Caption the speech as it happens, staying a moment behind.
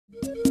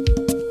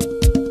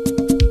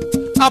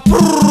Cameroon.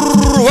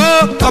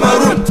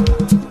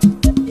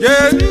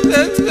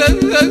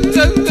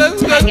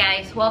 Hi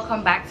guys,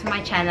 welcome back to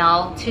my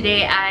channel.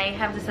 Today I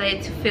have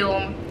decided to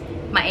film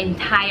my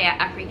entire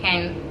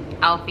African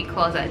outfit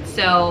closet.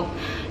 So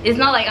it's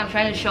not like I'm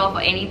trying to show off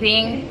or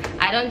anything.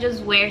 I don't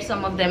just wear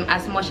some of them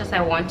as much as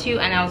I want to,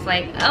 and I was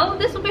like, oh,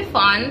 this will be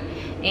fun,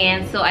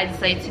 and so I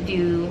decided to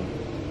do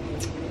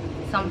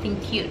something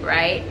cute,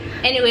 right?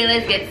 Anyway,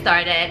 let's get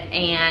started,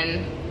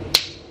 and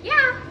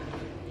yeah.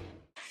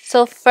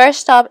 So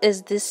first up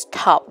is this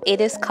top. It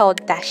is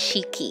called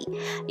dashiki.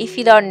 If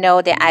you don't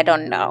know, then I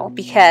don't know,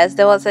 because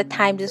there was a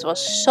time this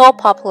was so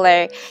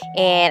popular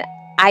and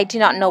I did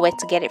not know where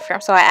to get it from.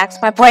 So I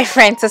asked my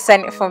boyfriend to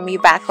send it for me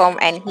back home,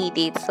 and he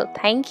did. So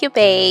thank you,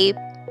 babe.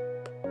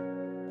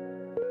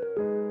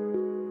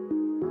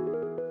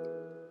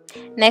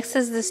 Next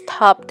is this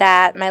top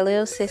that my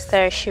little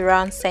sister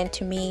Shiran sent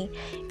to me,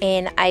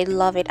 and I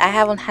love it. I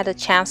haven't had a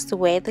chance to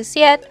wear this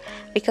yet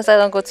because I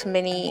don't go to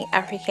many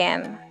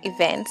African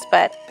events,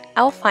 but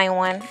I'll find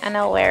one and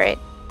I'll wear it.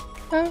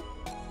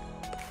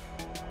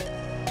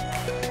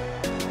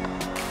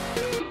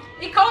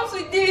 It comes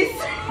with this.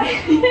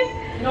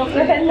 No, it's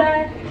a head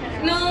tie.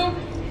 No,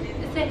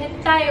 it's a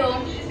head tie.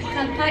 You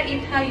can tie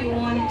it how you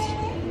want,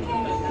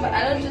 but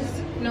I don't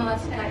just know how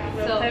to tie it.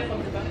 So,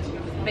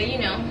 but you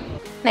know.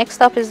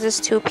 Next up is this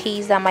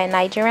two-piece that my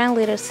Nigerian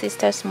little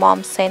sister's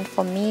mom sent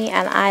for me,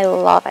 and I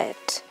love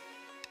it.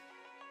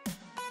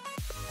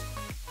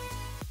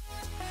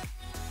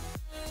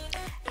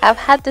 I've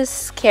had this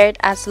skirt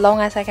as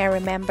long as I can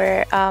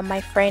remember. My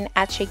friend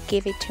actually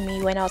gave it to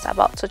me when I was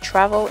about to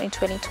travel in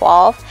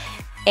 2012,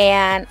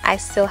 and I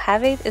still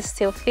have it. It's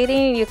still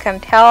fitting. You can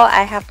tell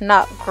I have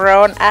not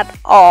grown at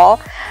all,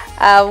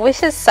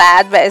 which is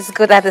sad, but it's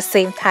good at the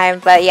same time.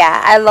 But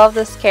yeah, I love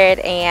the skirt,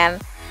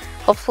 and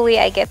hopefully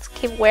I get to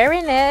keep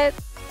wearing it.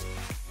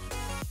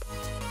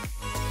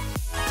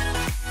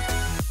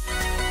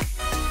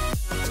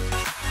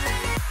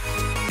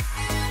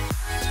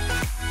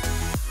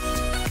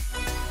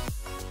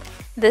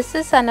 This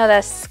is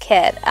another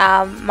skirt.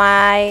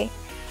 My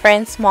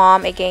friend's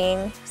mom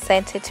again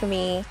sent it to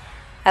me.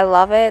 I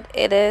love it.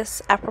 It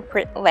is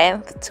appropriate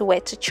length to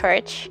wear to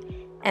church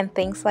and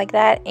things like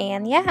that.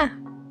 And yeah,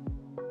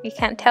 you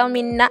can't tell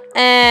me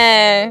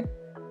nothing.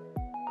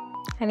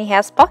 And he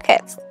has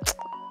pockets.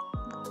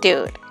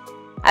 Dude,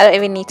 I don't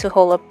even need to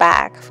hold a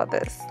bag for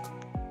this.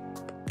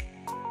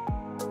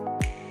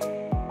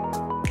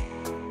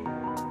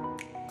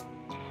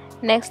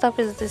 Next up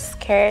is this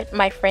skirt.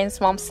 My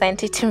friend's mom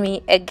sent it to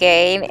me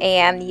again,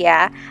 and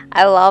yeah,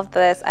 I love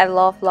this. I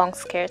love long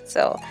skirts,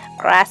 so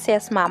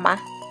gracias, mama.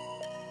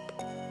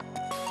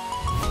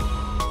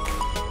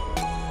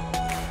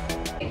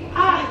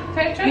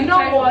 You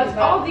know what?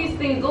 All these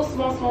things, those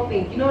small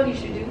things, you know what you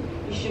should do?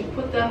 You should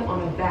put them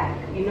on a bag,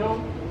 you know,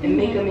 and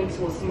make them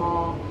into a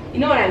small, you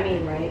know what I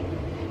mean, right?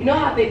 You know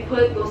how they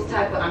put those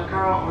type of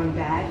Ankara on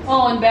bags?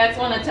 Oh, on bags,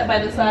 on the top by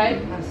the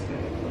side. That's good.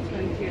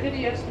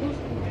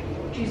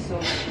 Jesus,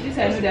 this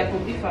I know that for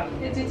differ.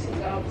 It is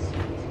out.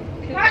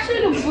 It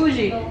actually looks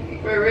bougie.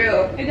 For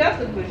real. It does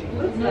look bougie.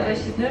 No, but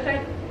she's never.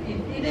 You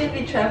didn't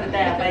even travel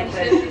that bike.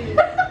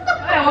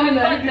 I want to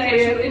know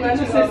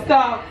if you say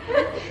stop.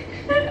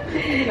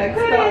 Like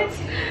stop.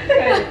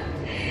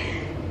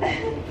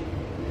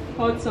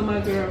 Hot summer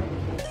girl.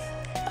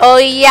 Oh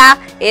yeah,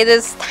 it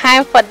is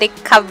time for the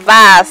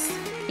cabas.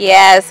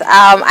 Yes,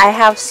 I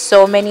have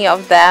so many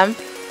of them,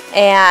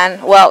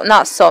 and well,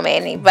 not so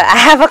many, but I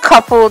have a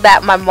couple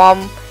that my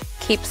mom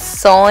keeps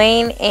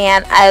sewing,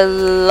 and I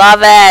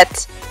love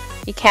it.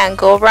 You can't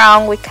go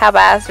wrong with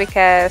cabas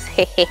because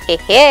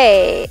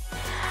hey.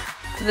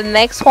 The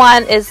next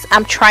one is,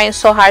 I'm trying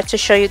so hard to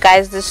show you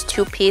guys this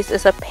two-piece.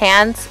 It's a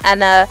pants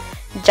and a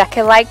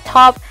jacket-like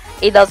top.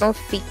 It doesn't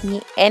fit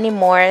me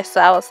anymore,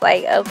 so I was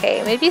like,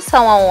 okay, maybe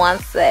someone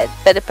wants it,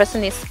 but the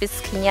person is a bit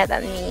skinnier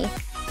than me.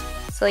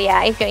 So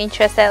yeah, if you're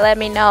interested, let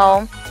me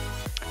know.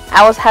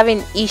 I was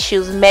having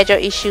issues, major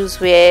issues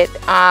with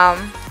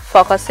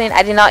focusing.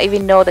 I did not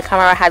even know the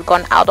camera had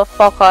gone out of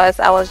focus.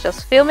 I was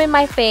just filming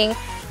my thing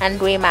and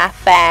doing my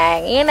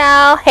thing, you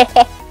know.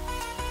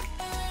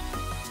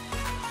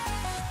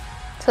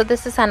 So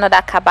this is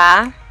another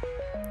kaba.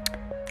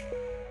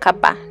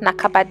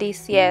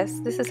 Nakabadis, yes,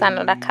 this is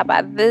another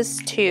kaba.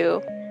 This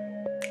too,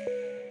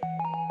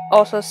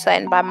 also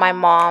sent by my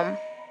mom.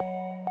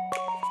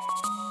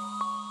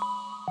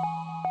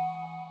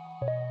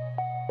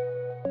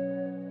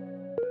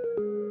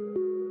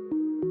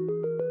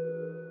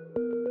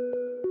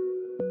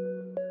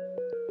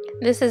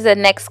 This is the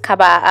next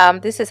kaba.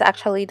 This is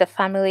actually the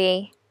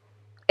family.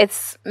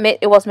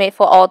 It was made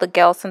for all the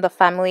girls in the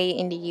family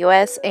in the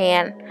US,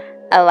 and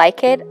I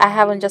like it. I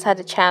haven't just had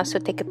a chance to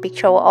take a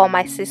picture with all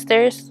my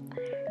sisters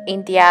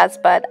in theirs,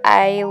 but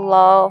I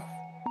love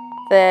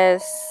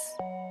this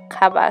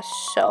kaba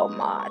so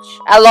much.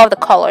 I love the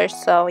colors,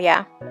 so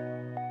yeah.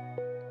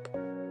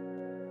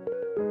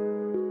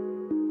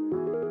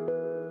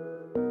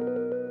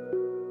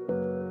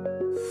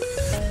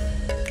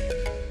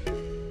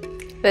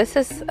 This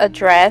is a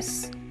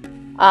dress.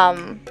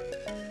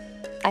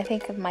 I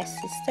think my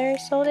sister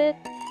sold it,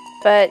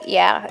 but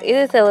yeah, it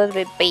is a little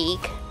bit big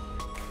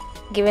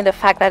given the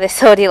fact that I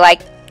sold it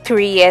like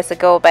 3 years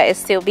ago, but it's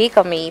still big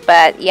on me.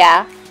 But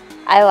yeah,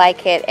 I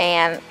like it,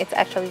 and it's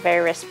actually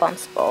very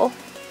responsible.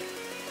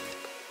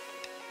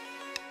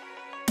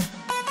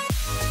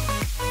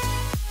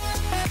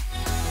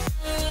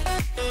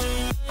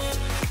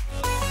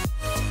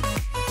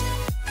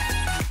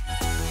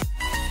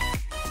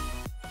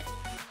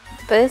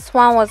 This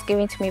one was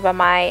given to me by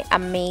my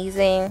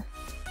amazing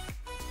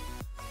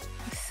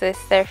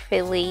sister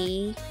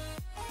Philly,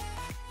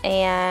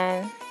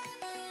 and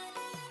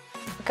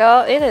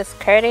girl, it is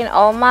curting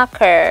all my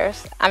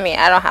curves. I mean,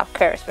 I don't have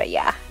curves, but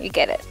yeah, you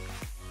get it.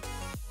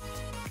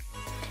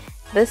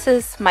 This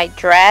is my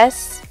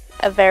dress,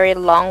 a very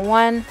long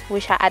one,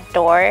 which I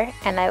adore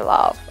and I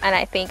love, and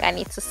I think I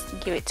need to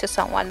give it to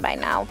someone by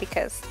now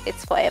because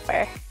it's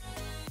forever.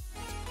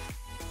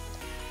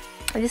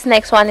 This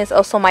next one is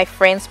also my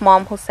friend's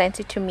mom who sent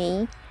it to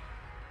me,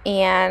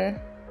 and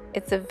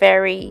it's a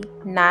very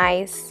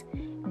nice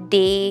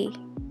day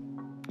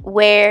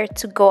wear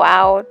to go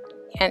out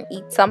and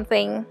eat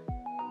something.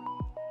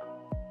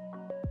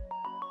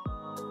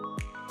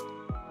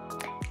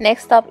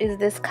 Next up is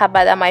this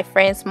kaba that my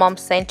friend's mom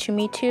sent to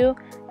me too.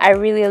 I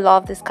really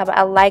love this kaba.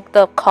 I like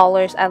the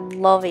colors. I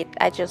love it.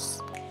 I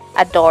just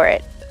adore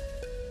it.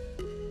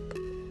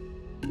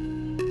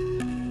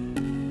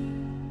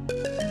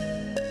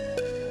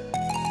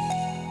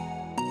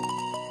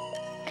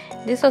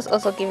 This was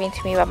also given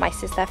to me by my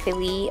sister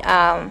Philly.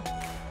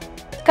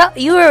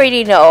 You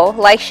already know,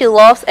 like, she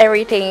loves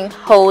everything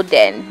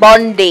Holden,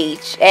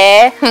 bondage,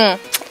 I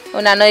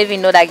don't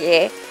even know that,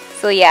 yeah.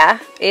 So yeah,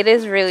 it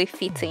is really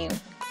fitting.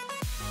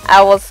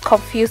 I was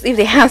confused if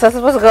the hands are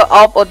supposed to go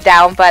up or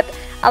down, but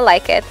I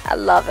like it. I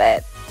love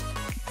it.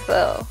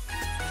 So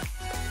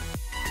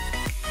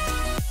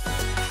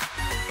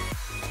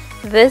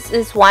this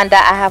is one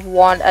that I have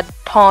worn a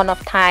ton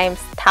of times,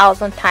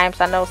 1,000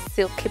 times, and I'll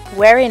still keep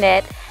wearing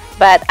it.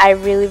 But I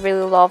really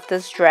love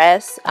this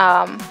dress.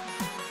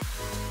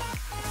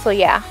 So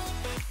yeah,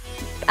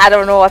 I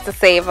don't know what to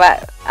say,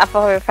 but I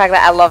for the fact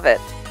that I love it.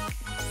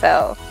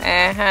 So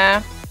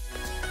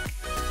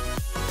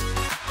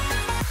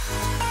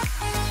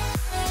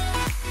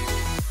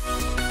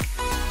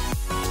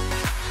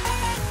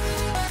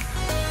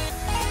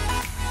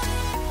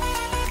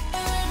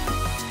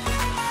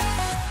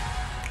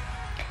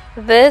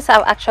this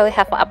I actually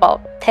have for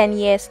about 10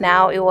 years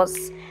now. It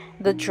was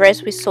the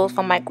dress we sold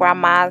for my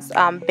grandma's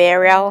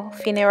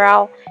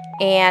funeral,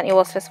 and it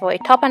was first of all a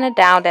top and a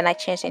down, then I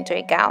changed into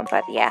a gown.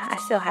 But yeah, I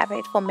still have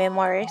it for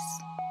memories.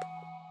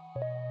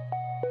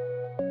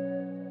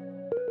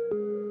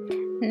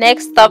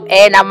 Next up,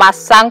 nama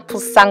sang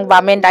pusang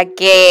bamenda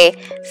gay.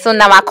 So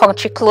now my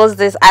country clothes.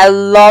 This I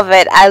love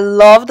it. I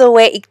love the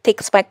way it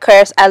takes my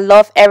curves. I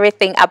love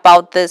everything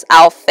about this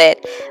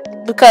outfit,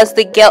 because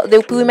the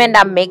women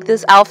that make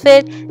this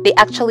outfit, they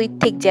actually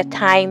take their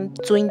time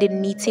doing the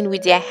knitting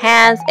with their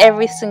hands.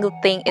 Every single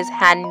thing is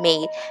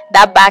handmade.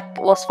 That bag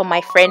was for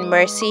my friend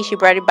Mercy. She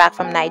brought it back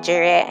from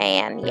Nigeria,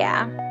 and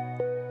yeah.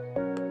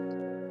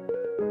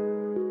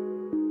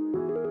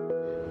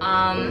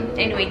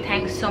 Anyway,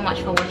 thanks so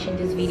much for watching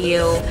this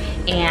video,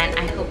 and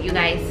I hope you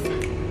guys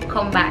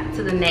come back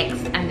to the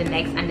next and the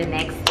next and the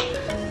next,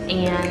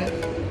 and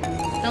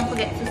don't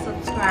forget to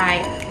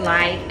subscribe,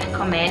 like, and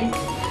comment.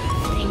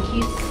 Thank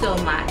you so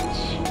much.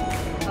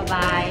 Bye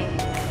bye.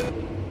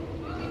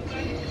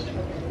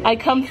 I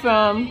come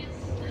from.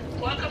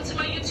 Welcome to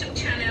my YouTube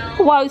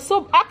channel. Wow, it's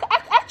so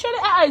actually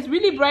it's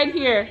really bright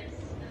here.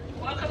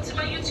 Welcome to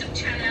my YouTube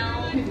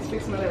channel. Just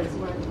fix my legs,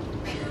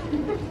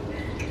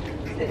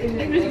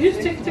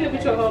 just take a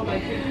picture of my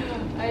kid.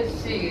 I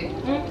see. Take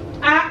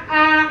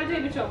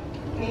a picture.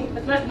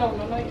 No,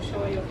 you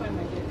show you're fine,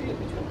 my dear. Take a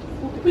picture.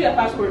 Put your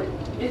password.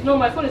 No,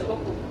 my phone is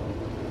open.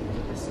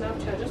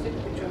 Snapchat, just take a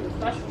picture.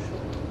 Flash will show.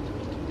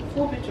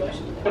 Full picture,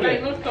 actually. Like,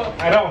 don't stop.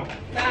 I don't.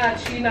 Nah,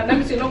 China. Let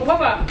me see. No,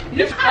 Papa.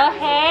 Oh,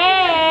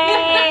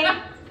 hey.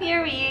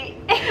 Period.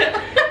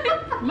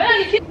 Man,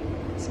 you can't.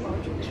 Small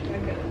tradition.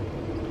 Cameroon.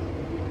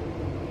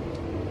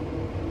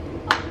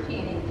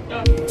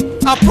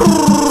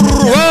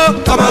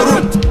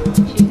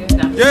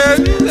 Yeah.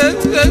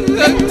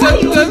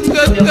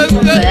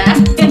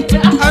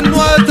 And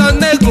what a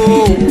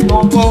nego.